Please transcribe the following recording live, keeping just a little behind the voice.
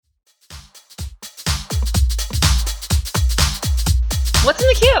What's in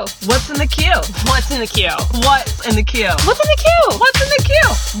the queue? What's in the queue? What's in the queue? What's in the queue? What's in the queue? What's in the queue?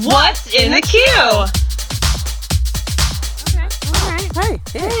 What's in the queue?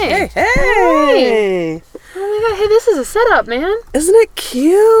 Hey. Oh my god, hey, this is a setup, man. Isn't it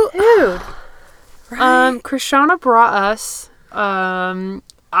cute? Dude. Right. Krishana brought us, I'm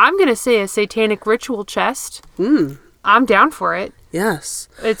gonna say a satanic ritual chest. I'm down for it. Yes.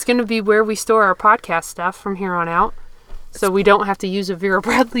 It's gonna be where we store our podcast stuff from here on out. So we don't have to use a Vera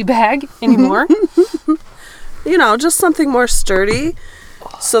Bradley bag anymore. You know, just something more sturdy.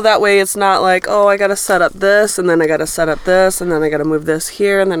 So that way it's not like, oh, I gotta set up this, and then I gotta set up this, and then I gotta move this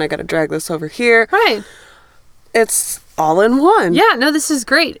here, and then I gotta drag this over here. Right. It's all in one. Yeah, no, this is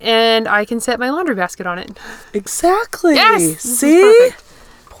great. And I can set my laundry basket on it. Exactly. Yes! See? This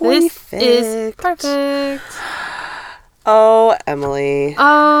Perfect. is perfect. Oh, Emily.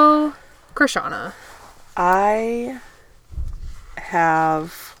 Oh, Krishana. I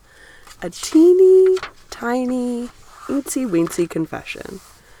have a teeny tiny eensy weensy confession.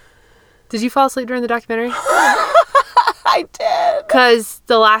 Did you fall asleep during the documentary? I did. Because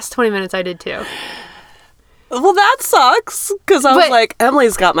the last 20 minutes I did too. Well, that sucks. Because I was like,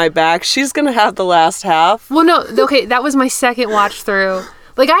 Emily's got my back. She's going to have the last half. Well, no, okay, that was my second watch through.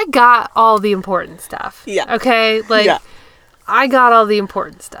 Like, I got all the important stuff. Yeah. Okay? Like, Yeah. I got all the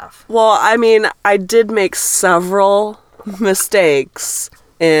important stuff. Well, I mean, I did make several mistakes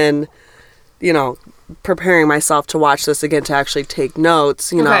in, you know, preparing myself to watch this again, to actually take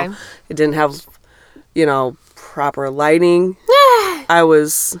notes. You know, Okay. it didn't have, you know, proper lighting. I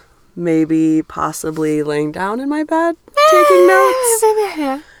was maybe possibly laying down in my bed taking notes.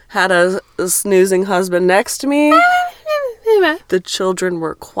 Yeah. Had a snoozing husband next to me. The children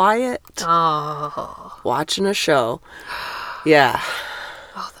were quiet, Oh. watching a show. Yeah.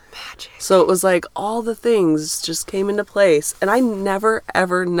 Oh, the magic. So it was like all the things just came into place. And I never,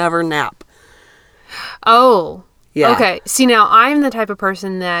 ever, never nap. Oh. Yeah. Okay. See, now I'm the type of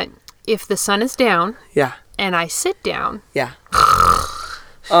person that if the sun is down Yeah. and I sit down, Yeah.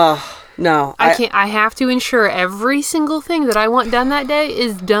 Oh, no. I can't. I have to ensure every single thing that I want done that day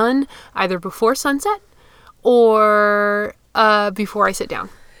is done either before sunset or before I sit down.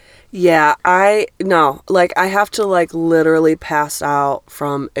 Yeah, like I have to like literally pass out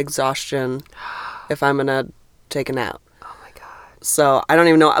from exhaustion if I'm gonna take a nap. Oh my god. So I don't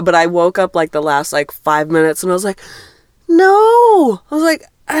even know, but I woke up like the last like 5 minutes and I was like, no, I was like,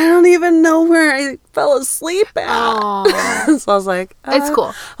 I don't even know where I fell asleep at. Oh. So I was like, It's cool.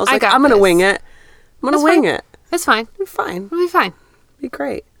 I was like, got I'm gonna this. wing it. I'm gonna It's wing fine. it. It's fine. It'll be fine. It'll be fine. It'll be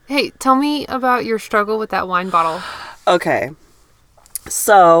great. Hey, tell me about your struggle with that wine bottle. Okay.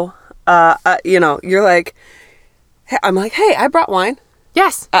 So, you know, you're like, hey, I'm like, hey, I brought wine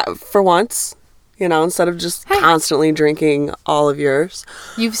Yes. for once, you know, instead of just constantly drinking all of yours.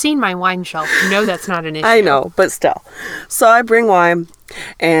 You've seen my wine shelf. You know that's not an issue. I know, but still. So I bring wine,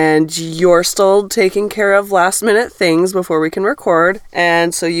 and you're still taking care of last minute things before we can record.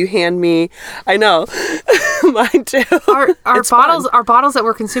 And so you hand me, I know, mine too. Our It's bottles, fun. our bottles that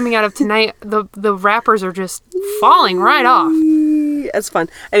we're consuming out of tonight, the wrappers are just falling right off. It's fun.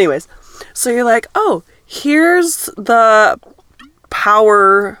 Anyways, so you're like, oh, here's the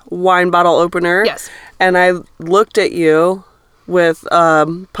power wine bottle opener. Yes. And I looked at you with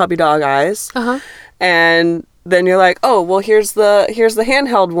puppy dog eyes. Uh huh. And then you're like, oh, well, here's the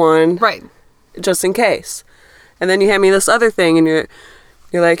handheld one. Right. Just in case. And then you hand me this other thing and you're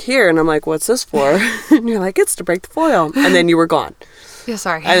like, here. And I'm like, what's this for? And you're like, it's to break the foil. And then you were gone. Yeah.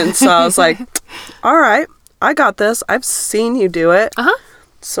 Sorry. And so I was like, all right, I got this. I've seen you do it. Uh huh.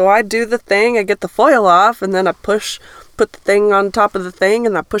 So I do the thing, I get the foil off, and then I put the thing on top of the thing,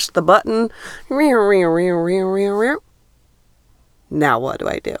 and I push the button. Now what do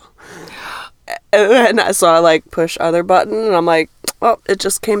I do? And so I like push other button, and I'm like, oh, it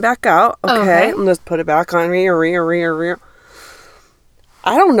just came back out. Okay, let's put it back on. I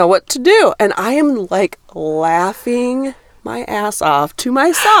don't know what to do. And I am like laughing my ass off to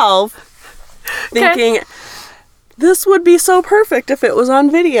myself, thinking, this would be so perfect if it was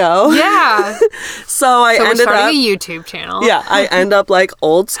on video. Yeah. So I So we're ended starting up, a YouTube channel. yeah, I end up like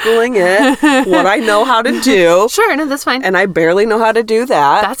old schooling it, what I know how to do. Sure. No, that's fine. And I barely know how to do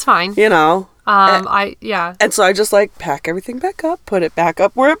that. That's fine. You know. Yeah. And so I just like pack everything back up, put it back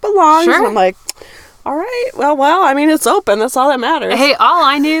up where it belongs. Sure. And I'm like, all right, well, I mean, it's open. That's all that matters. Hey, all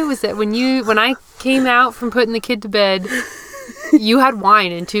I knew was that when I came out from putting the kid to bed, you had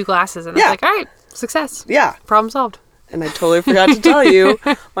wine in 2 glasses, and I was like, all right, success. Yeah. Problem solved. And I totally forgot to tell you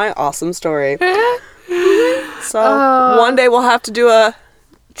my awesome story. So one day we'll have to do a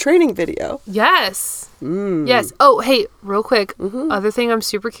training video. Yes. Yes. Oh, hey, real quick. Other thing I'm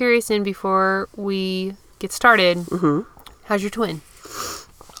super curious in before we get started. How's your twin?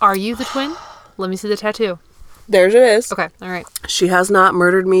 Are you the twin? Let me see the tattoo. There it is. Okay. All right. She has not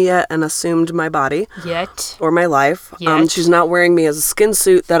murdered me yet and assumed my body. Yet. Or my life. Yet. She's not wearing me as a skin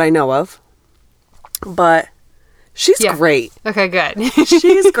suit that I know of. But she's great. Okay, good.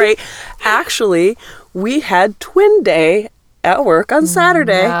 She's great. Actually, we had twin day at work on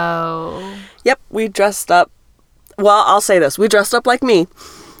Saturday. No. Yep, we dressed up. Well, I'll say this. We dressed up like me.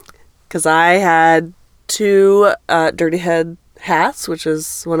 Because I had 2 Dirty Head hats, which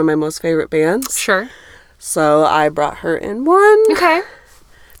is one of my most favorite bands. Sure. So I brought her in one. Okay.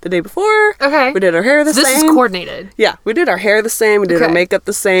 The day before. Okay. We did her hair the same. This is coordinated. Yeah, we did our hair the same. We did our makeup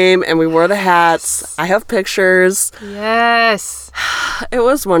the same. And we wore the hats. I have pictures. Yes. It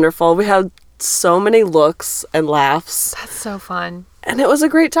was wonderful. We had so many looks and laughs. That's so fun. And it was a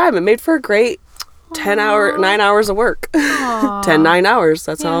great time. It made for a great 9 hours of work. 9 hours.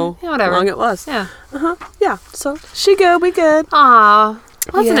 That's how long it was. Yeah. Yeah. So she good, we good. Aw.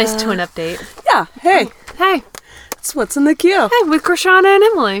 Well, that's a nice twin update. Yeah. Hey. Hey. That's what's in the queue. Hey, with Krishana and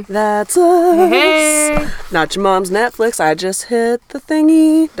Emily. That's us. Hey. Not your mom's Netflix. I just hit the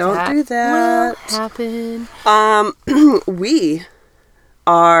thingy. Don't do that. Will happen. We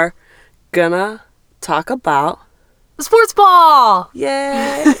are gonna talk about Sports ball.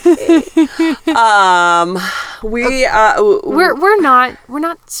 yay. We're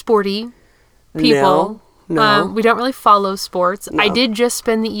not sporty people. No. We don't really follow sports. No. I did just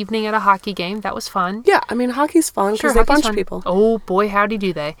spend the evening at a hockey game. That was fun. Yeah, I mean hockey's fun because they punch people. Oh boy, howdy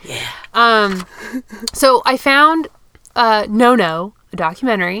do they? Yeah. So I found No, a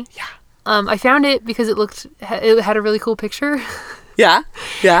documentary. Yeah. I found it because it had a really cool picture. Yeah.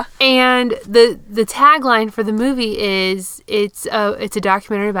 Yeah. And the tagline for the movie is it's a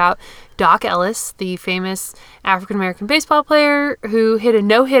documentary about Doc Ellis, the famous African American baseball player who hit a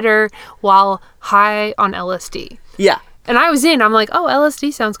no-hitter while high on LSD. Yeah. And I was in. I'm like, oh,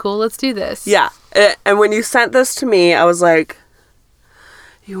 LSD sounds cool. Let's do this. Yeah. And when you sent this to me, I was like,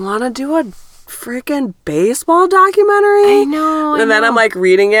 you want to do a freaking baseball documentary? I know. And then I'm like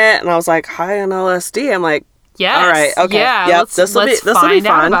reading it, and I was like, high on LSD. I'm like, yes. All right. Okay. Yeah. Yep. This will be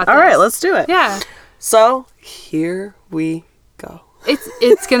fun. All right. Let's do it. Yeah. So here we go.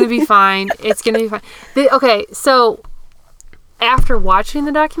 It's gonna be fine. It's gonna be fine. Okay. So after watching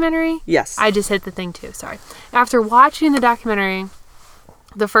the documentary, yes, I just hit the thing too. Sorry. After watching the documentary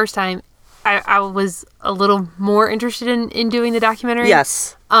the first time, I was a little more interested in doing the documentary.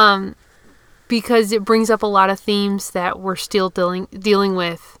 Yes. Because it brings up a lot of themes that we're still dealing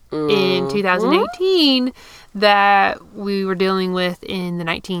with in 2018 that we were dealing with in the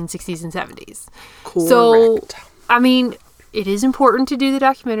 1960s and 70s. Correct. So, I mean, it is important to do the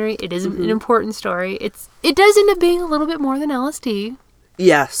documentary. It is an important story. It does end up being a little bit more than LSD.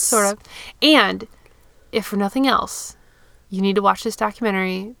 Yes. Sort of. And if for nothing else, you need to watch this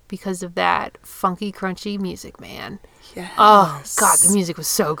documentary because of that funky, crunchy music, man. Yes. Oh, God, the music was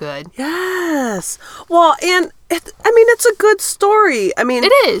so good. Yes. Well, and it's a good story. I mean,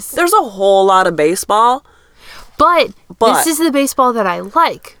 it is. There's a whole lot of baseball. But this is the baseball that I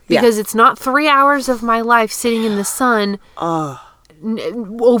like because it's not 3 hours of my life sitting in the sun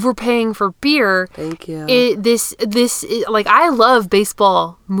overpaying for beer. Thank you. Like, I love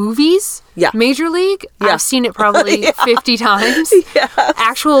baseball movies. Yeah. Major League. Yeah. I've seen it probably 50 times. Yes.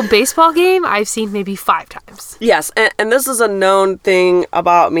 Actual baseball game, I've seen maybe 5 times. Yes. And this is a known thing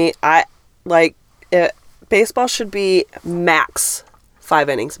about me. Baseball should be max 5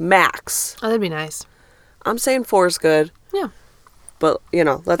 innings. Max. Oh, that'd be nice. I'm saying 4 is good. Yeah. But,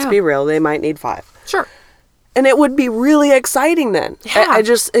 let's be real. They might need 5. Sure. And it would be really exciting then. Yeah.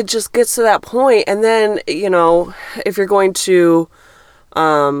 It just gets to that point. And then, if you're going to,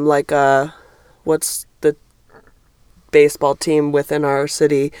 what's the baseball team within our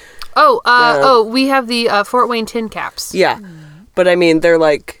city? We have the Fort Wayne Tin Caps. Yeah. But I mean, they're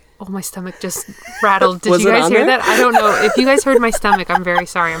like... Oh, my stomach just rattled. Did Was you it guys on hear there? that? I don't know. If you guys heard my stomach, I'm very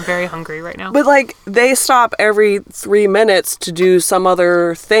sorry. I'm very hungry right now. But they stop every 3 minutes to do some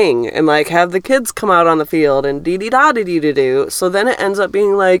other thing and have the kids come out on the field and dee-dee-da-dee-dee-dee-doo. So then it ends up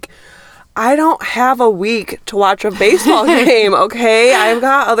being I don't have a week to watch a baseball game, okay? I've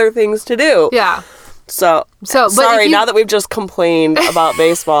got other things to do. Yeah. So but sorry, now that we've just complained about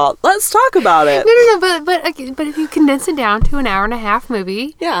baseball, let's talk about it. No, but if you condense it down to an hour and a half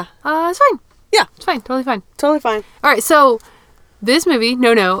movie, yeah, it's fine. Yeah. It's fine. Totally fine. Totally fine. All right, so this movie,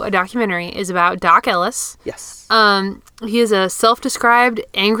 No, a documentary, is about Doc Ellis. Yes. He is a self-described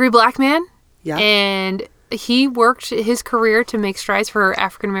angry black man. Yeah. And he worked his career to make strides for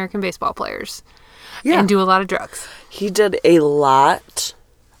African American baseball players. Yeah. And do a lot of drugs. He did a lot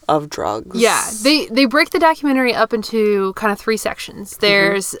of drugs. Yeah. They break the documentary up into kind of 3 sections.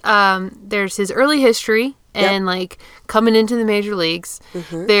 There's his early history and like coming into the major leagues.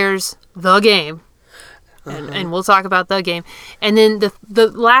 There's the game. And we'll talk about the game. And then the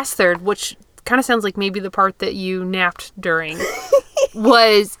last third, which kind of sounds like maybe the part that you napped during,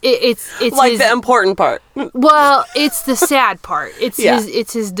 was it's like the important part. Well, it's the sad part. It's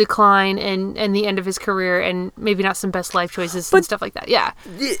his decline and the end of his career, and maybe not some best life choices and stuff like that. Yeah,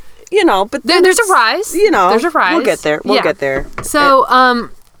 you know, but there's a rise. You know, there's a rise. We'll get there. We'll get there. So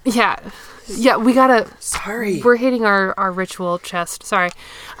yeah, we gotta. Sorry, we're hitting our ritual chest. Sorry.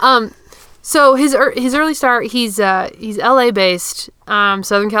 So his early start, he's LA based,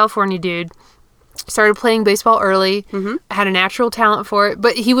 Southern California dude. Started playing baseball early, had a natural talent for it,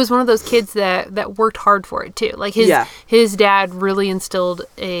 but he was one of those kids that worked hard for it too. Like his dad really instilled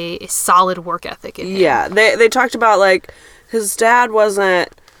a solid work ethic in him. Yeah, they talked about like his dad wasn't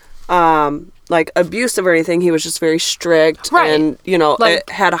like abusive or anything. He was just very strict, and you know, like,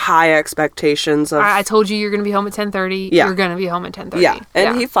 had high expectations of. I told you you're going to be home at 10:30. Yeah. You're going to be home at 10:30. Yeah,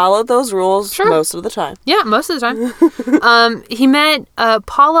 and he followed those rules most of the time. Yeah, most of the time. He met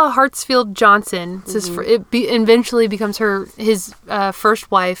Paula Hartsfield Johnson. Eventually becomes his first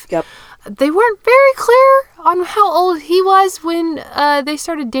wife. Yep. They weren't very clear on how old he was when they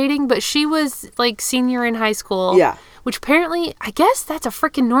started dating, but she was like senior in high school. Yeah. Which apparently, I guess that's a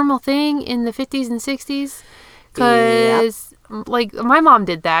freaking normal thing in the 50s and 60s. Because, like, my mom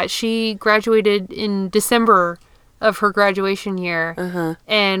did that. She graduated in December of her graduation year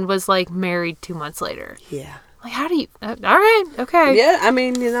and was, like, married 2 months later. Yeah. Like, how do you... all right, okay. Yeah, I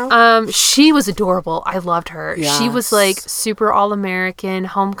mean, you know. She was adorable. I loved her. Yes. She was, like, super all-American,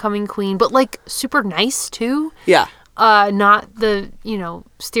 homecoming queen, but, like, super nice, too. Yeah. Not the, you know,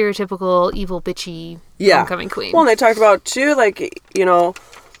 stereotypical evil bitchy homecoming queen. Well, and they talked about too, like, you know,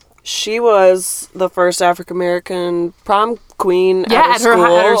 she was the first African American prom queen at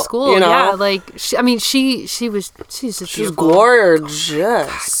her school. You know? Yeah, like she's gorgeous. God,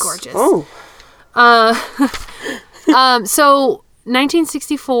 gorgeous. So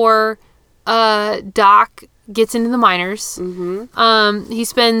 1964, Doc gets into the minors. He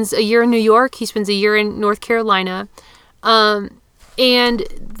spends a year in New York. He spends a year in North Carolina. And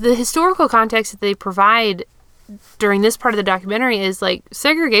the historical context that they provide during this part of the documentary is like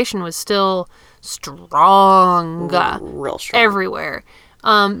segregation was still strong. Real strong. Everywhere.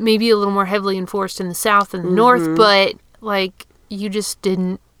 Maybe a little more heavily enforced in the South and the North, but like you just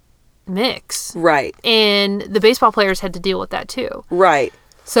didn't mix. Right. And the baseball players had to deal with that too. Right.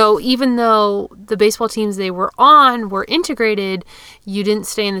 So even though the baseball teams they were on were integrated, you didn't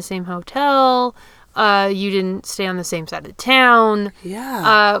stay in the same hotel. You didn't stay on the same side of town.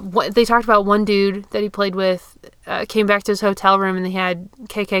 Yeah. They talked about one dude that he played with came back to his hotel room and they had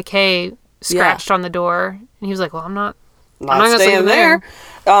KKK scratched on the door. And he was like, well, I'm not staying there.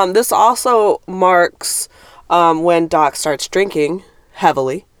 This also marks when Doc starts drinking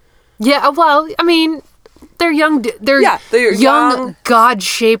heavily. Yeah, well, I mean... They're young, young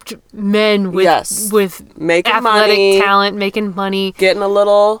God-shaped men with making athletic money, talent, making money. Getting a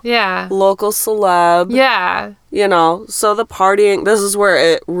little local celeb. Yeah. You know, so the partying, this is where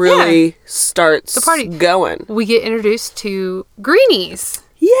it really starts going. We get introduced to Greenies.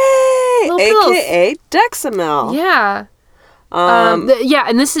 Yay! AKA Dexamel. Yeah. And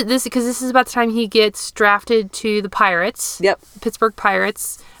this is because this is about the time he gets drafted to the Pirates. Yep. Pittsburgh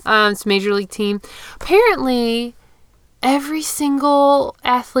Pirates. It's a major league team. Apparently, every single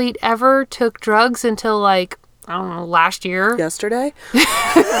athlete ever took drugs until like, I don't know, last year. Yesterday?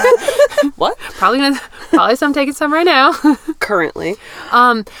 What? Probably some taking some right now. Currently.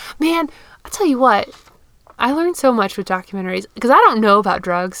 Man, I'll tell you what. I learned so much with documentaries because I don't know about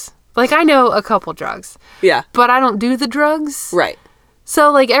drugs. Like, I know a couple drugs. Yeah. But I don't do the drugs. Right.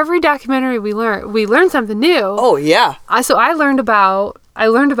 So, like, every documentary we learn something new. Oh, yeah. I learned about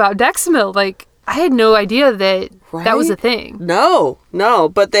Dexamel. Like, I had no idea that that was a thing. No.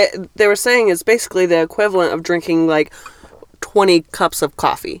 But they were saying it's basically the equivalent of drinking, like, 20 cups of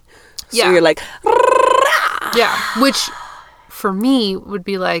coffee. So you're like... Yeah, which... for me would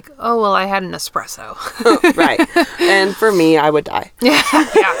be like, oh, well, I had an espresso. Right. And for me, I would die. Yeah.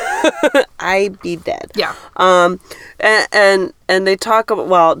 I'd be dead. Yeah. And they talk about,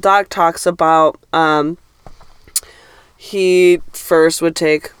 well, Doc talks about, he first would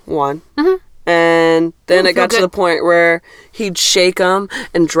take one. Mm-hmm. And then it got to the point where he'd shake them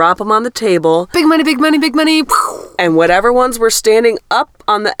and drop them on the table. Big money, big money, big money. And whatever ones were standing up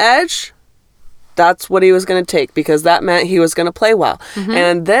on the edge, that's what he was going to take, because that meant he was going to play well. Mm-hmm.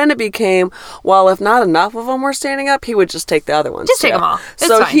 And then it became, well, if not enough of them were standing up, he would just take the other ones. Just take them all. It's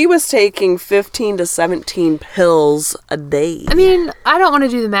so fine. he was taking 15 to 17 pills a day. I mean, I don't want to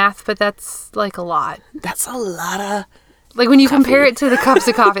do the math, but that's like a lot. That's a lot of... Like when you compare it to the cups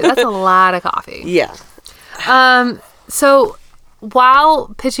of coffee, that's a lot of coffee. Yeah. So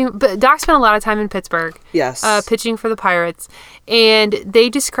while pitching, but Doc spent a lot of time in Pittsburgh. Yes. Pitching for the Pirates, and they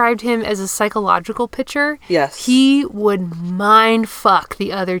described him as a psychological pitcher. Yes. He would mind fuck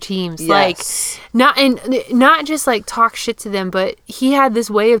the other teams. Yes. Like not just like talk shit to them, but he had this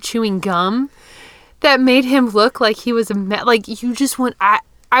way of chewing gum that made him look like he was like you just went.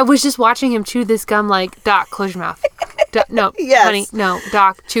 I was just watching him chew this gum like, Doc, close your mouth. No, Yes. honey, no,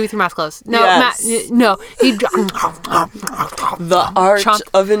 Doc, chew with your mouth closed. No, Yes. no. He The art Chomp.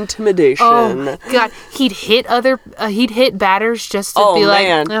 of intimidation. Oh God, he'd hit batters just to be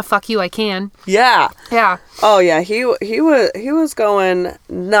man. like, fuck you, I can. Yeah. Yeah. Oh yeah, he was going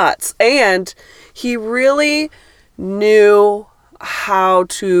nuts, and he really knew how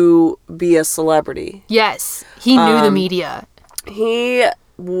to be a celebrity. Yes, he knew the media. He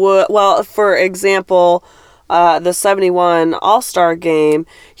would, well, for example, the 71 All-Star game,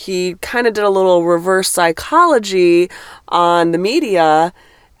 he kind of did a little reverse psychology on the media,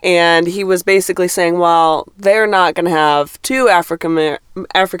 and he was basically saying, well, they're not going to have two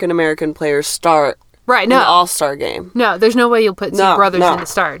African-American players start Right, an no. All-Star game. No, there's no way you'll put two brothers in the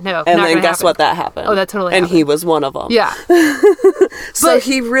start. No, And not then gonna guess happen. what? That happened. Oh, that totally And happened. he was one of them. Yeah. So But-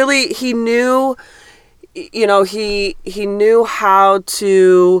 he knew, you know, he knew how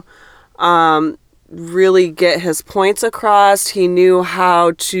to really get his points across. He knew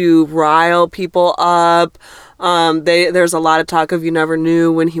how to rile people up. There's a lot of talk of you never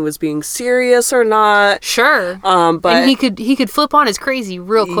knew when he was being serious or not. Sure. But and he could flip on his crazy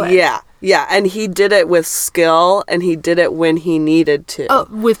real quick. Yeah, and he did it with skill, and he did it when he needed to. Oh,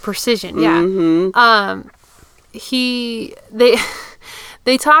 with precision. Yeah. Mm-hmm.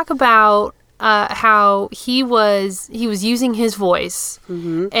 They talk about how he was using his voice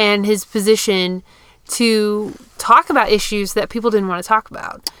and his position to talk about issues that people didn't want to talk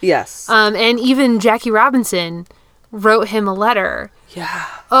about. Yes. And even Jackie Robinson wrote him a letter. Yeah.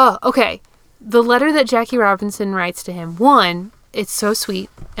 Oh, okay. The letter that Jackie Robinson writes to him, one, it's so sweet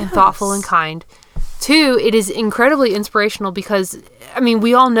and thoughtful and kind. Two, it is incredibly inspirational because, I mean,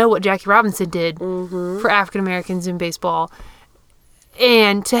 we all know what Jackie Robinson did for African Americans in baseball.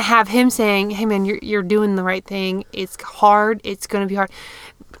 And to have him saying, hey, man, you're doing the right thing. It's hard. It's going to be hard.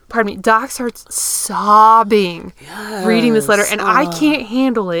 Pardon me. Doc starts sobbing reading this letter. And I can't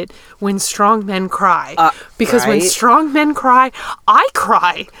handle it when strong men cry. Because when right. strong men cry, I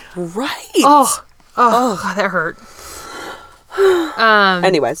cry. Right. Oh, God, that hurt.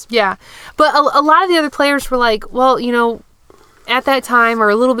 Anyways. Yeah. But a lot of the other players were like, well, you know, at that time or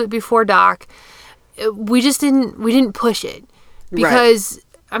a little bit before Doc, we didn't push it. Because,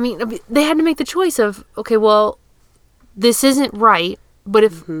 I mean, they had to make the choice of, okay, well, this isn't right. But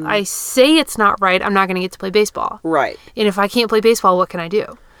if I say it's not right, I'm not going to get to play baseball. Right. And if I can't play baseball, what can I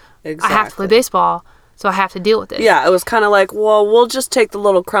do? Exactly. I have to play baseball, so I have to deal with it. Yeah, it was kind of like, well, we'll just take the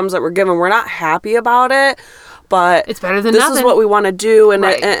little crumbs that we're given. We're not happy about it, but It's better than this nothing. is what we want to do, and,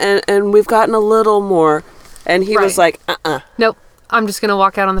 Right. and we've gotten a little more. And he was Right. like, Nope. I'm just going to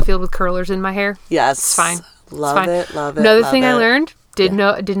walk out on the field with curlers in my hair. Yes. It's fine. Love fine. it, love it. Another love thing I it. learned, didn't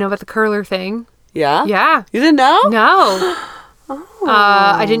know about the curler thing. Yeah? Yeah. You didn't know? No.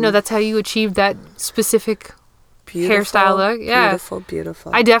 I didn't know that's how you achieved that specific hairstyle look. Yeah.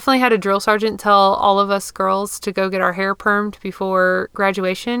 Beautiful. I definitely had a drill sergeant tell all of us girls to go get our hair permed before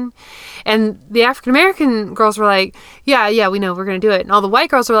graduation. And the African American girls were like, yeah, we know, we're going to do it. And all the white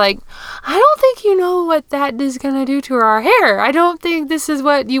girls were like, I don't think you know what that is going to do to our hair. I don't think this is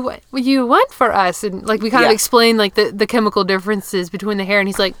what you want for us. And like we kind of explained like the chemical differences between the hair. And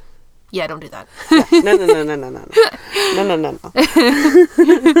he's like, yeah, don't do that.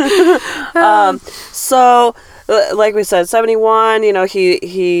 No. So, like we said, 71, you know,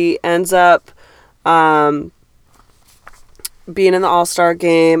 he ends up being in the All-Star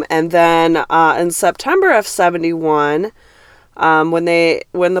game. And then in September of 71, when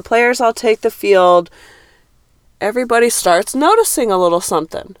the players all take the field, everybody starts noticing a little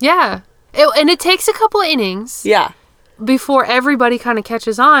something. Yeah. And it takes a couple of innings. Yeah. Before everybody kind of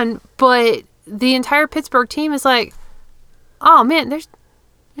catches on, but the entire Pittsburgh team is like, oh man, there's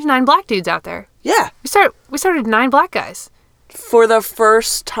 9 black dudes out there. Yeah. We started 9 black guys. For the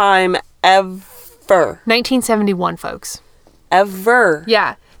first time ever. 1971, folks. Ever.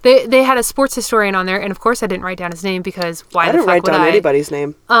 Yeah. They had a sports historian on there, and of course I didn't write down his name because why the fuck would I? I didn't write down anybody's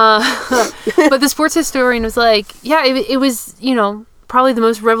name. But the sports historian was like, yeah, it was, probably the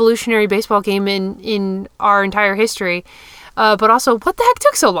most revolutionary baseball game in our entire history. But also, what the heck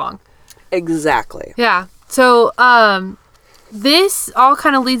took so long? Exactly. Yeah. So, this all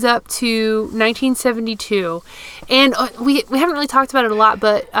kind of leads up to 1972. And we haven't really talked about it a lot,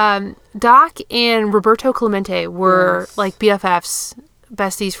 but Doc and Roberto Clemente were like BFFs,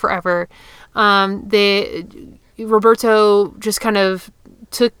 besties forever. Roberto just kind of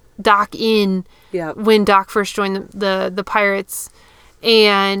took Doc in when Doc first joined the Pirates,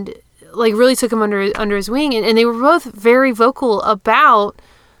 and like really took him under his wing, and they were both very vocal about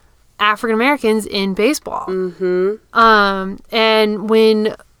African Americans in baseball. Mm-hmm. And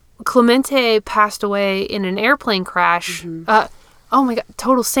when Clemente passed away in an airplane crash, oh my God,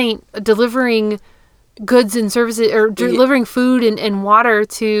 total saint, delivering goods and services, or delivering food and water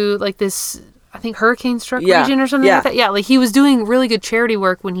to like this, I think, hurricane-struck region or something like that. Yeah, like he was doing really good charity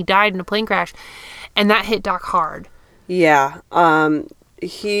work when he died in a plane crash, and that hit Doc hard. Yeah.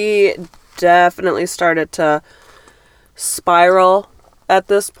 He definitely started to spiral at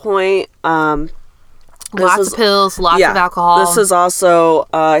this point. Lots of pills, lots of alcohol. This is also,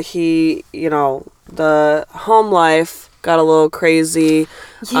 the home life got a little crazy.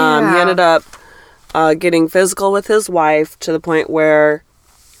 Yeah. He ended up getting physical with his wife to the point where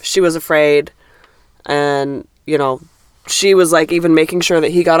she was afraid, and, she was like even making sure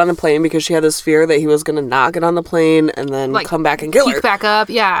that he got on the plane because she had this fear that he was going to not get on the plane and then like, come back and kill her. Peek back up.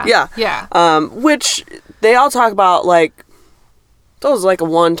 Yeah. Yeah. Which they all talk about, like, that was like a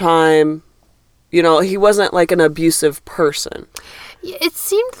one-time, he wasn't like an abusive person. It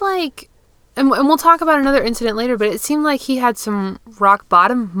seemed like, and we'll talk about another incident later, but it seemed like he had some rock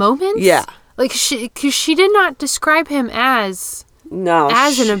bottom moments. Yeah. Like, because she did not describe him as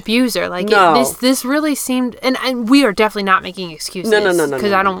an abuser. Like, this really seemed, and we are definitely not making excuses. No.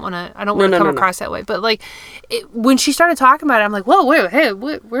 Because I don't want to come across that way. But like, when she started talking about it, I'm like, whoa, wait, hey,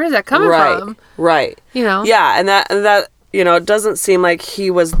 where is that coming from? Right. Yeah, and that it doesn't seem like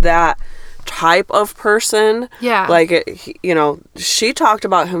he was that type of person. Yeah. Like, she talked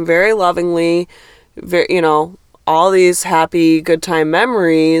about him very lovingly, all these happy, good time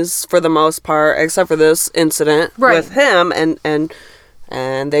memories for the most part, except for this incident with him,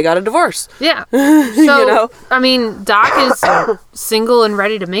 and they got a divorce. Yeah. So, I mean, Doc is single and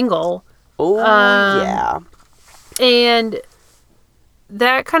ready to mingle. Oh, yeah. And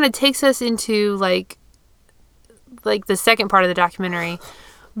that kind of takes us into, like the second part of the documentary,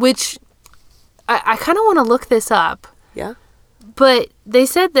 which I kind of want to look this up. Yeah. But they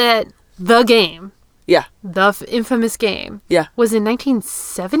said that the game... Yeah. The infamous game. Yeah. Was in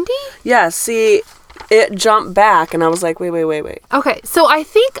 1970? Yeah, see, it jumped back, and I was like, wait. Okay, so I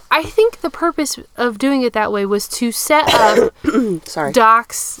think the purpose of doing it that way was to set up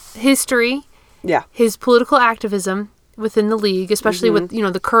Doc's history, his political activism within the league, especially with,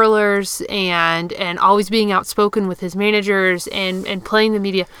 the curlers and always being outspoken with his managers and playing the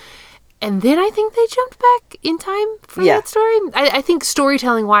media. And then I think they jumped back in time for that story. I think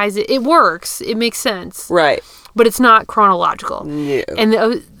storytelling-wise, it works. It makes sense. Right. But it's not chronological. No. And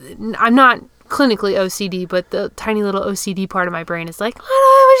I'm not clinically OCD, but the tiny little OCD part of my brain is like,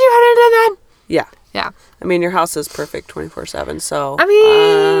 I wish you hadn't done that. Yeah. Yeah. I mean, your house is perfect 24/7, so... I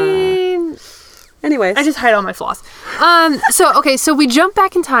mean... Anyways. I just hide all my flaws. So we jump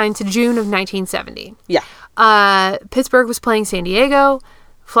back in time to June of 1970. Yeah. Pittsburgh was playing San Diego.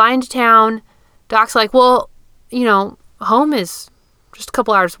 Fly into town. Doc's like, well, home is just a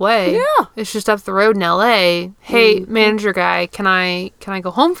couple hours away. Yeah. It's just up the road in LA. Hey, manager guy, can I go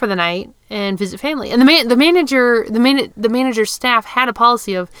home for the night and visit family? And the manager's staff had a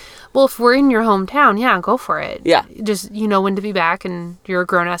policy of, well, if we're in your hometown, yeah, go for it. Yeah. Just when to be back, and you're a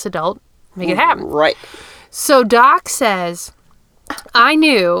grown-ass adult. Make it happen. Right. So Doc says, I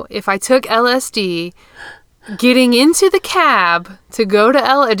knew if I took LSD, getting into the cab to go to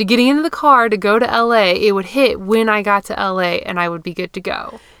LA, getting into the car to go to LA, it would hit when I got to LA, and I would be good to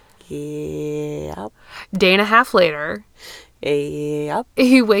go. Yep. Day and a half later, Yep.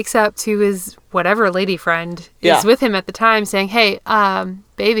 he wakes up to his whatever lady friend is with him at the time, saying, hey,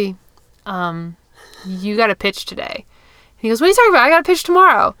 baby, you got a pitch today. He goes, what are you talking about? I got a pitch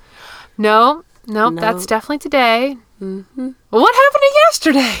tomorrow. No, that's definitely today. Mm-hmm. Well, what happened to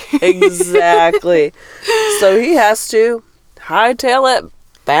yesterday? Exactly. So he has to hightail it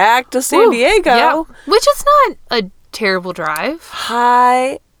back to San Diego. Yeah. Which is not a terrible drive.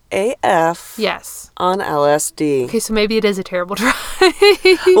 High AF. Yes. On LSD. Okay, so maybe it is a terrible drive.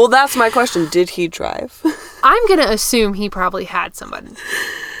 Well, that's my question. Did he drive? I'm going to assume he probably had someone.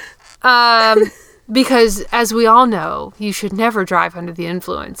 Because, as we all know, you should never drive under the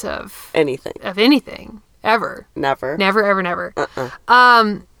influence of anything. Ever. Never. Never, ever, never.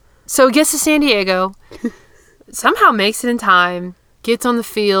 So he gets to San Diego, somehow makes it in time, gets on the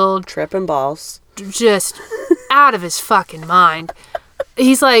field. Tripping balls. Just out of his fucking mind.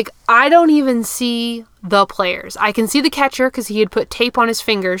 He's like, I don't even see the players. I can see the catcher because he had put tape on his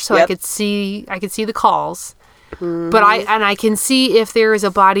fingers so I could see the calls. Mm-hmm. But I can see if there is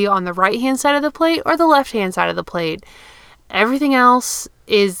a body on the right-hand side of the plate or the left-hand side of the plate. Everything else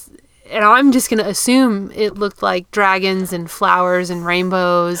is, and I'm just going to assume it looked like dragons and flowers and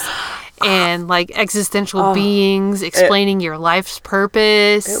rainbows and like existential beings explaining your life's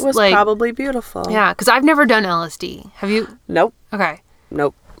purpose. It was like, probably beautiful. Yeah, because I've never done LSD. Have you? Nope. Okay.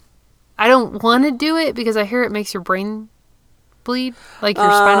 Nope. I don't want to do it because I hear it makes your brain bleed, like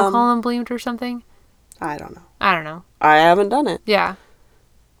your spinal column bleed or something. I don't know. I haven't done it. Yeah.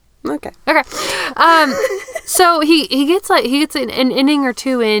 Okay. So he gets an inning or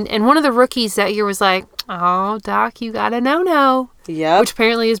two in, and one of the rookies that year was like, "Oh, Doc, you got a no." Yeah. Which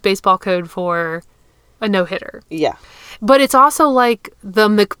apparently is baseball code for a no-hitter. Yeah. But it's also like the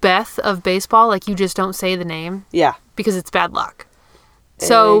Macbeth of baseball, like you just don't say the name. Yeah. Because it's bad luck.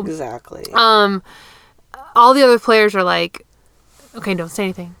 So exactly. All the other players are like, okay, don't say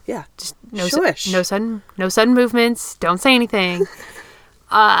anything. Yeah. Just no sudden movements. Don't say anything.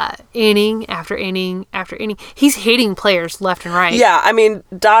 Inning after inning after inning. He's hitting players left and right. Yeah, I mean,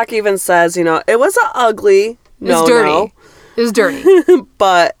 Doc even says, it was an ugly no-no. It was dirty.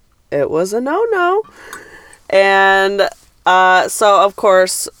 But it was a no-no. And so, of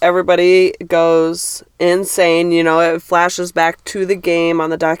course, everybody goes insane. It flashes back to the game on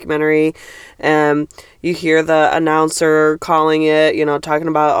the documentary. And you hear the announcer calling it, talking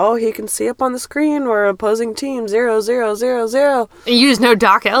about, he can see up on the screen where opposing team 0-0-0-0. And you just know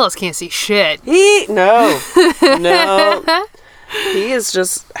Doc Ellis can't see shit. No. He is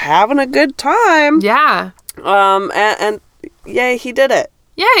just having a good time. Yeah. And yay, he did it.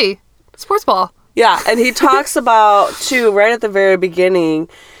 Yay. Sports ball. Yeah, and he talks about, too, right at the very beginning,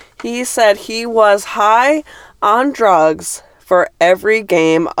 he said he was high on drugs for every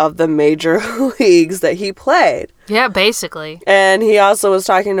game of the major leagues that he played. Yeah, basically. And he also was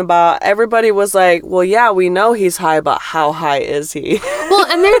talking about, everybody was like, well, yeah, we know he's high, but how high is he?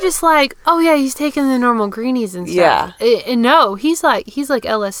 Well, and they're just like, oh, yeah, he's taking the normal greenies and stuff. Yeah. And no, he's like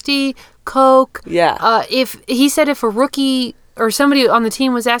LSD, Coke. Yeah. If a rookie or somebody on the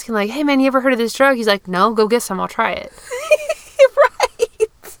team was asking like, hey man, you ever heard of this drug? He's like, no, go get some, I'll try it. Right.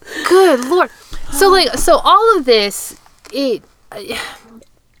 Good Lord. So all of this,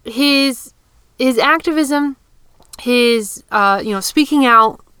 his activism, his speaking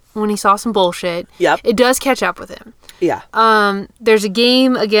out when he saw some bullshit. Yep. It does catch up with him. Yeah. There's a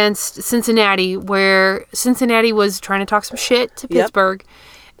game against Cincinnati where Cincinnati was trying to talk some shit to Pittsburgh. Yep.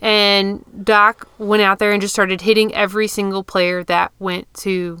 And Doc went out there and just started hitting every single player that went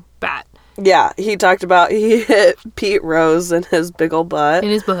to bat. Yeah, he talked about he hit Pete Rose in his big old butt. In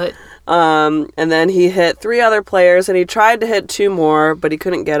his butt. And then he hit 3 other players, and he tried to hit 2 more, but he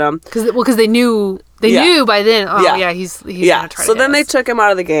couldn't get them. Because they knew by then. Oh yeah, he's gonna try. So then they took him out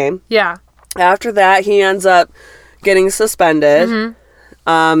of the game. Yeah. After that, he ends up getting suspended.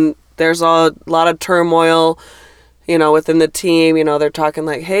 Mm-hmm. There's a lot of turmoil. Within the team, they're talking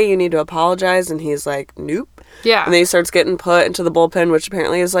like, hey, you need to apologize. And he's like, nope. Yeah. And then he starts getting put into the bullpen, which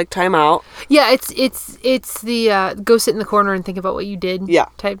apparently is like timeout. Yeah, it's the go sit in the corner and think about what you did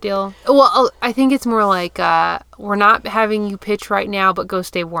type deal. Well, I think it's more like we're not having you pitch right now, but go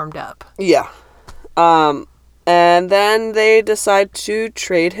stay warmed up. Yeah. And then they decide to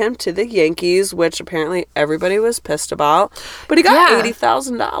trade him to the Yankees, which apparently everybody was pissed about. But he got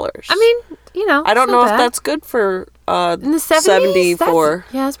 $80,000. I mean, I don't know if that's good for in the 70s? 74.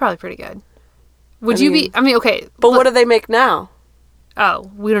 That's probably pretty good. Okay. But what do they make now?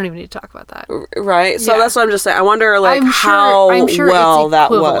 Oh, we don't even need to talk about that. Right? So that's what I'm just saying. I wonder, how well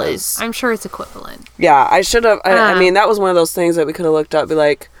that was. I'm sure it's equivalent. Yeah, I should have. I mean, that was one of those things that we could have looked up, be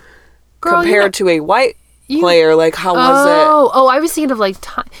like, compared to a white player, how was it? Oh, I was thinking of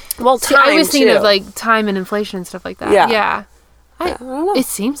time. Well, time I was thinking too. of time and inflation and stuff like that. Yeah. I don't know. It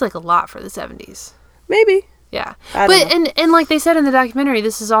seems like a lot for the 70s. Maybe. Yeah. And like they said in the documentary,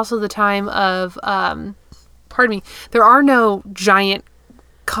 this is also the time of, there are no giant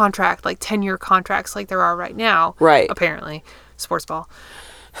contract, 10-year contracts like there are right now. Right. Apparently. Sports ball.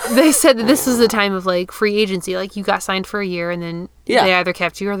 They said that this was the time of free agency. You got signed for a year and then they either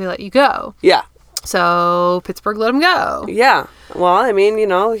kept you or they let you go. Yeah. So Pittsburgh let him go. Yeah. Well, I mean,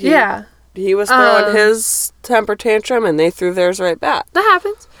 he was throwing his temper tantrum, and they threw theirs right back. That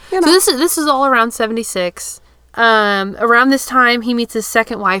happens. You know. So this is all around 76. Around this time, he meets his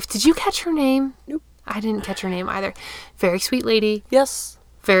second wife. Did you catch her name? Nope. I didn't catch her name either. Very sweet lady. Yes.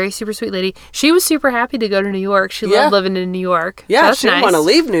 Very super sweet lady. She was super happy to go to New York. She loved living in New York. Yeah, so she didn't want to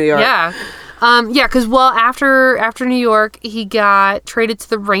leave New York. Yeah. Because after New York, he got traded to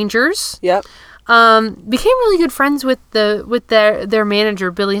the Rangers. Yep. Became really good friends with their manager,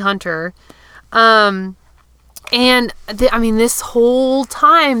 Billy Hunter. This whole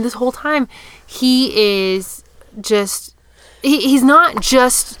time, he is just. He's not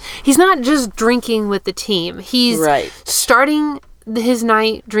just drinking with the team. He's starting his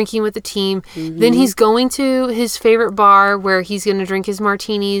night drinking with the team. Mm-hmm. Then he's going to his favorite bar where he's going to drink his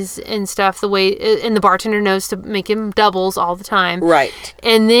martinis and stuff and the bartender knows to make him doubles all the time. Right.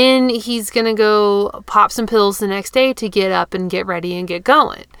 And then he's going to go pop some pills the next day to get up and get ready and get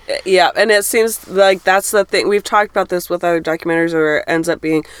going. Yeah, and it seems like that's the thing. We've talked about this with other documentaries where it ends up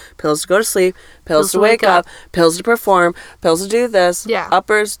being pills to go to sleep, pills to wake up, pills to perform, pills to do this,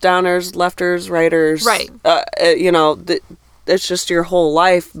 uppers, downers, lefters, righters. Right. It's just your whole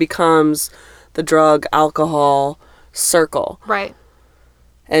life becomes the drug, alcohol circle. Right.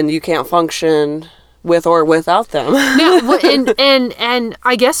 And you can't function with or without them. Yeah, and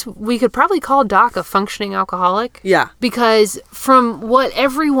I guess we could probably call Doc a functioning alcoholic. Yeah. Because from what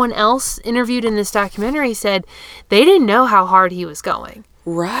everyone else interviewed in this documentary said, they didn't know how hard he was going.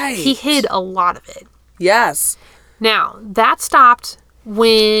 Right. He hid a lot of it. Yes. Now, that stopped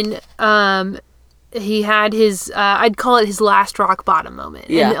when he had his, I'd call it his last rock bottom moment.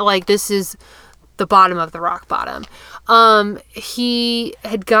 Yeah. And this is the bottom of the rock bottom. He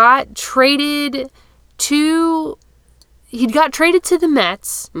had got traded to the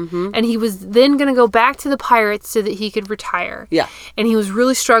Mets, and he was then going to go back to the Pirates so that he could retire. Yeah. And he was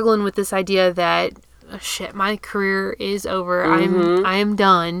really struggling with this idea that, oh, shit, my career is over. I am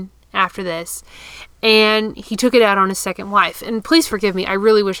done after this. And he took it out on his second wife. And please forgive me. I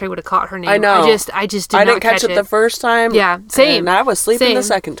really wish I would have caught her name. I know. I just didn't catch it the first time. Yeah, same. And I was sleeping the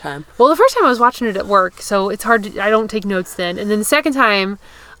second time. Well, the first time I was watching it at work, so it's hard to, I don't take notes then. And then the second time,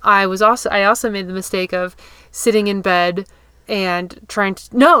 I also made the mistake of sitting in bed and trying to,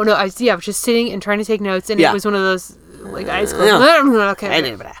 I was just sitting and trying to take notes. And it was one of those, eyes closed.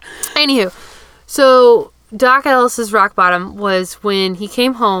 Okay. Anywho, so Doc Ellis's rock bottom was when he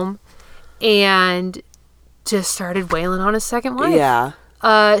came home and just started wailing on his second wife. Yeah.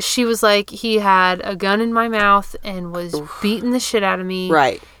 She was like, he had a gun in my mouth and was beating the shit out of me.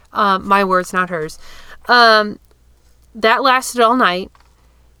 Right. My words, not hers. That lasted all night.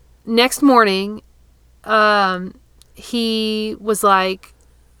 Next morning, he was like,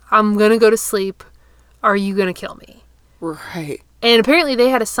 I'm going to go to sleep. Are you going to kill me? Right. And apparently they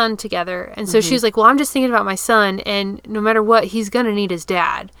had a son together. And so she was like, well, I'm just thinking about my son. And no matter what, he's going to need his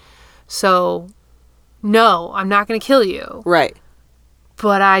dad. So, no, I'm not going to kill you. Right.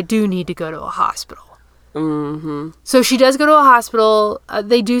 But I do need to go to a hospital. Mm-hmm. So she does go to a hospital.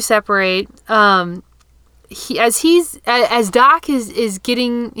 They do separate. As Doc is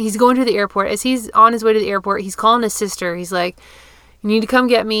going to the airport. As he's on his way to the airport, he's calling his sister. He's like, you need to come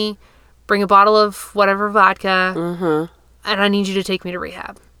get me. Bring a bottle of whatever vodka. Mm-hmm. And I need you to take me to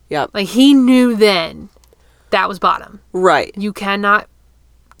rehab. Yep. He knew then that was bottom. Right. You cannot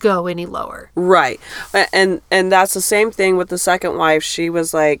go any lower. Right. And that's the same thing with the second wife. She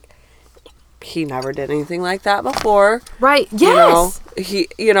was like, he never did anything like that before. Right. Yes.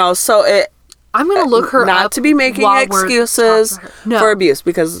 So it, I'm going to look her not up. to be making excuses for abuse,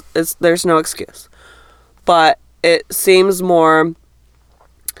 because there's no excuse. But it seems more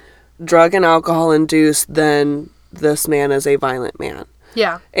drug and alcohol induced than this man is a violent man.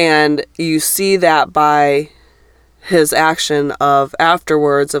 Yeah. And you see that by his action of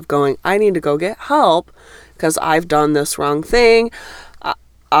afterwards of going, I need to go get help because I've done this wrong thing.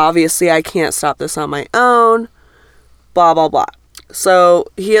 Obviously, I can't stop this on my own. Blah, blah, blah. So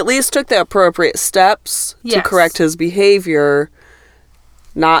he at least took the appropriate steps to correct his behavior,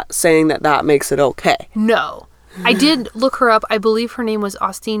 not saying that makes it okay. No. I did look her up. I believe her name was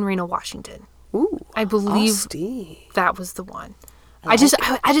Austine Rena Washington. Ooh, I believe Austine. That was the one. I just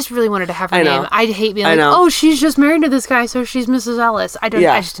really wanted to have her I name. know. I hate being like, oh, she's just married to this guy, so she's Mrs. Ellis. I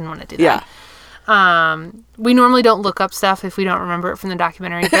just didn't want to do that. Yeah. We normally don't look up stuff if we don't remember it from the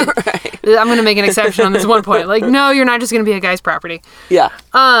documentary. But right. I'm going to make an exception on this one point. Like, no, you're not just going to be a guy's property. Yeah.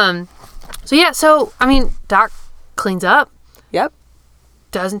 So Doc cleans up. Yep.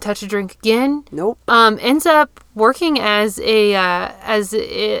 Doesn't touch a drink again. Nope. Ends up working as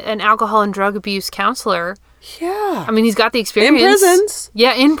an alcohol and drug abuse counselor Yeah. I mean, he's got the experience. In prisons.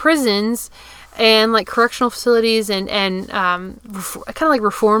 Yeah, in prisons. And like correctional facilities and kind of like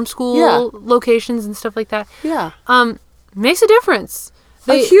reform school locations and stuff like that. Yeah. Makes a difference.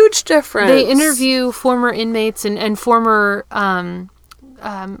 A huge difference. They interview former inmates and former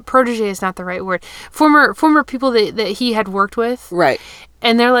protege is not the right word. Former people that he had worked with. Right.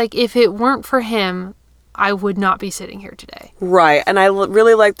 And they're like, if it weren't for him, I would not be sitting here today. Right. And I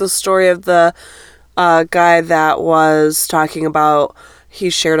really like the story of the guy that was talking about he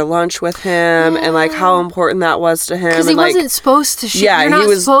shared a lunch with him and like how important that was to him. Because he wasn't supposed to share. Yeah, you're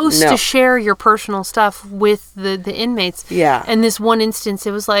not supposed to share your personal stuff with the inmates. Yeah. And this one instance,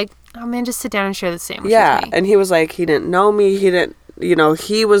 it was like, oh man, just sit down and share the sandwich with me. And he was like, he didn't know me. He didn't,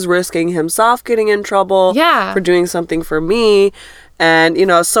 he was risking himself getting in trouble for doing something for me. And,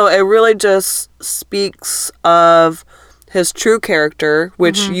 so it really just speaks of his true character,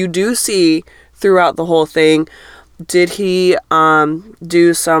 which you do see throughout the whole thing. Did he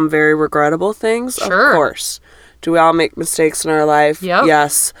do some very regrettable things? Sure. Of course. Do we all make mistakes in our life? Yep.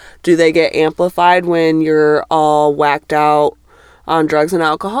 Yes. Do they get amplified when you're all whacked out on drugs and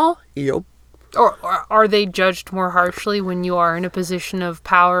alcohol? Yep. Or are they judged more harshly when you are in a position of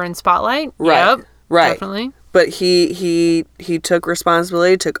power and spotlight? Right. Yep. Right. Definitely. But he took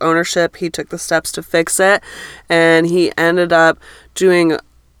responsibility, took ownership, he took the steps to fix it, and he ended up doing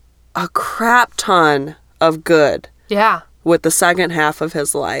a crap ton of good. Yeah. With the second half of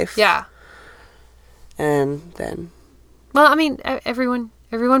his life. Yeah. And then. Well, I mean, everyone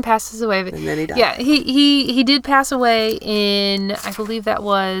passes away. But and then he died. Yeah, he did pass away in, I believe that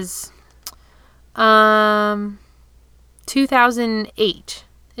was 2008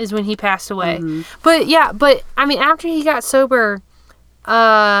 is when he passed away. Mm-hmm. But I mean, after he got sober,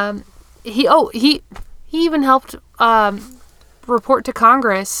 he even helped report to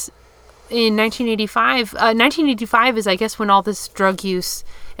Congress in 1985. 1985 is, I guess, when all this drug use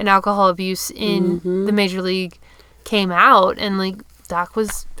and alcohol abuse in the major league came out, and like Doc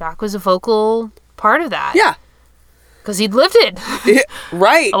was a vocal part of that. Yeah, because he'd lived it.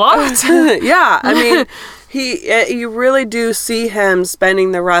 Right. A lot. Yeah, I mean, you really do see him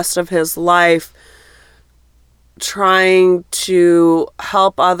spending the rest of his life trying to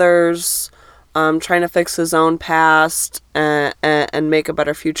help others. Trying to fix his own past and make a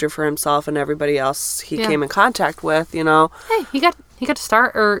better future for himself and everybody else he came in contact with, Hey, he got to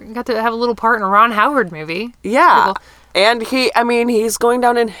start or got to have a little part in a Ron Howard movie. Yeah. And he's going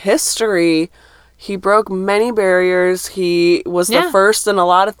down in history. He broke many barriers. He was the first in a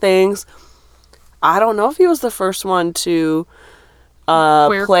lot of things. I don't know if he was the first one to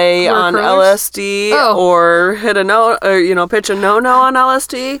play on LSD or hit a no, or pitch a no on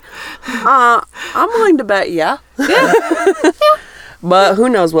LSD. I'm willing to bet, yeah. But who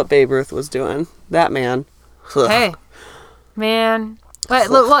knows what Babe Ruth was doing? That man. Ugh. Hey, man.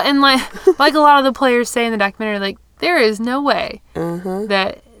 Well, and like a lot of the players say in the documentary, like there is no way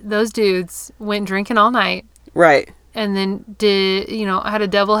that those dudes went drinking all night, right? And then had a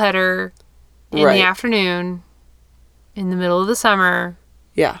doubleheader in the afternoon. In the middle of the summer,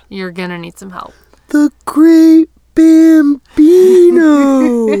 you're gonna need some help. The Great Bambino.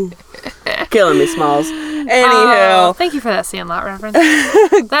 Killing me, Smalls. Anyhow. Thank you for that Sandlot reference.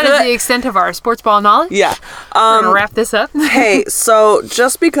 That is the extent of our sports ball knowledge. Yeah. We're gonna wrap this up. Hey, so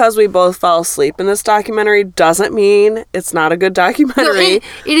just because we both fell asleep in this documentary doesn't mean it's not a good documentary. No,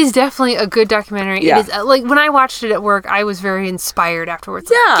 it is definitely a good documentary. Yeah. It is, like when I watched it at work, I was very inspired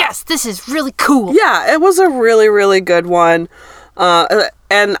afterwards. Yeah. Like, yes, this is really cool. Yeah, it was a really, really good one.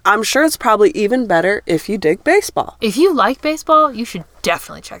 And I'm sure it's probably even better if you dig baseball. If you like baseball, you should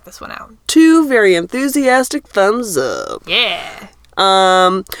definitely check this one out. 2 very enthusiastic thumbs up. Yeah.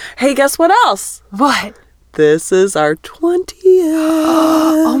 Hey, guess what else? What? This is our 20th.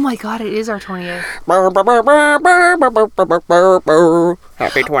 Oh my God, it is our 20th.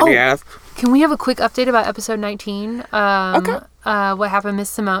 Happy 20th. Oh, can we have a quick update about episode 19? Okay. What happened, Miss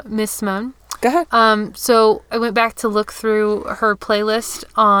Simone? Go ahead. So I went back to look through her playlist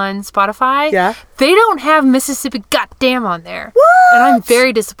on Spotify. Yeah. They don't have Mississippi Goddamn on there. What? And I'm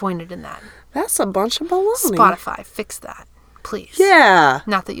very disappointed in that. That's a bunch of baloney. Spotify, fix that, please. Yeah.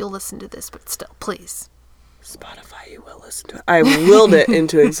 Not that you'll listen to this, but still, please. Spotify, you will listen to it. I willed it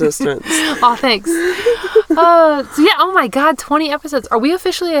into existence. Oh, thanks. So yeah, oh my God, 20 episodes. Are we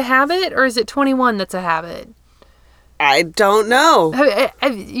officially a habit, or is it 21 that's a habit? I don't know.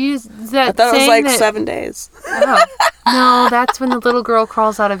 Have you used that I thought it was like that, 7 days. Oh. No, that's when the little girl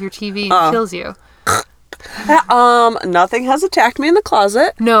crawls out of your TV and kills you. Nothing has attacked me in the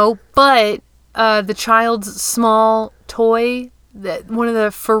closet. No, but the child's small toy one of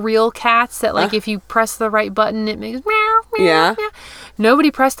the for real cats that like if you press the right button it makes meow meow. Yeah. Meow.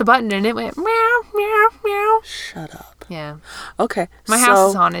 Nobody pressed the button and it went meow meow meow. Shut up. Yeah. Okay. My house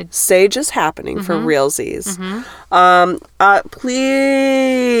is haunted. Sage is happening for realsies.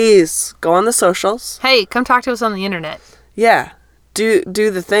 Please go on the socials. Hey, come talk to us on the internet. Yeah. Do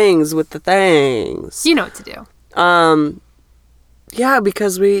the things with the things. You know what to do. Yeah,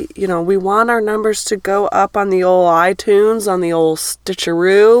 because we want our numbers to go up on the old iTunes, on the old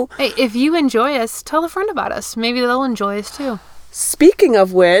Stitcheroo. Hey, if you enjoy us, tell a friend about us. Maybe they'll enjoy us too. Speaking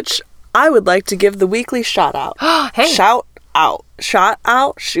of which, I would like to give the weekly shout out. Hey. Shout out. Shout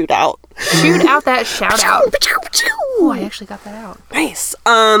out. Shoot out. Shoot out that shout out. Oh, I actually got that out. Nice.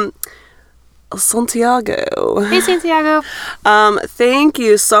 Santiago. Hey, Santiago. Thank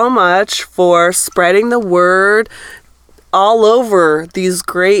you so much for spreading the word all over these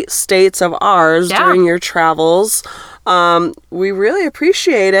great states of ours during your travels. We really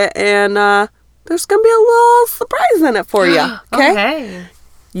appreciate it, and there's going to be a little surprise in it for you. Okay?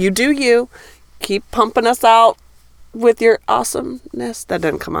 You do you. Keep pumping us out with your awesomeness. That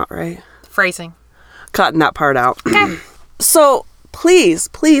didn't come out right. Phrasing. Cutting that part out. Okay. So please,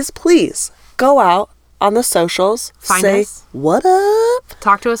 please, please go out on the socials. Find say, us. What up?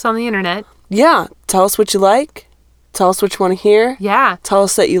 Talk to us on the internet. Yeah. Tell us what you like. Tell us what you want to hear. Yeah. Tell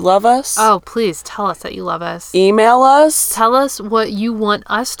us that you love us. Oh, please tell us that you love us. Email us. Tell us what you want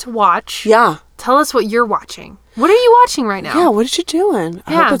us to watch. Yeah. Tell us what you're watching. What are you watching right now? Yeah, what are you doing?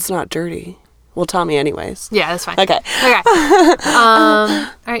 I Yeah. hope it's not dirty. Well, tell me anyways. Yeah, that's fine. Okay. Okay. All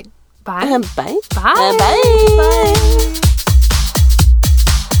right. Bye. Bye. Bye. Bye. Bye.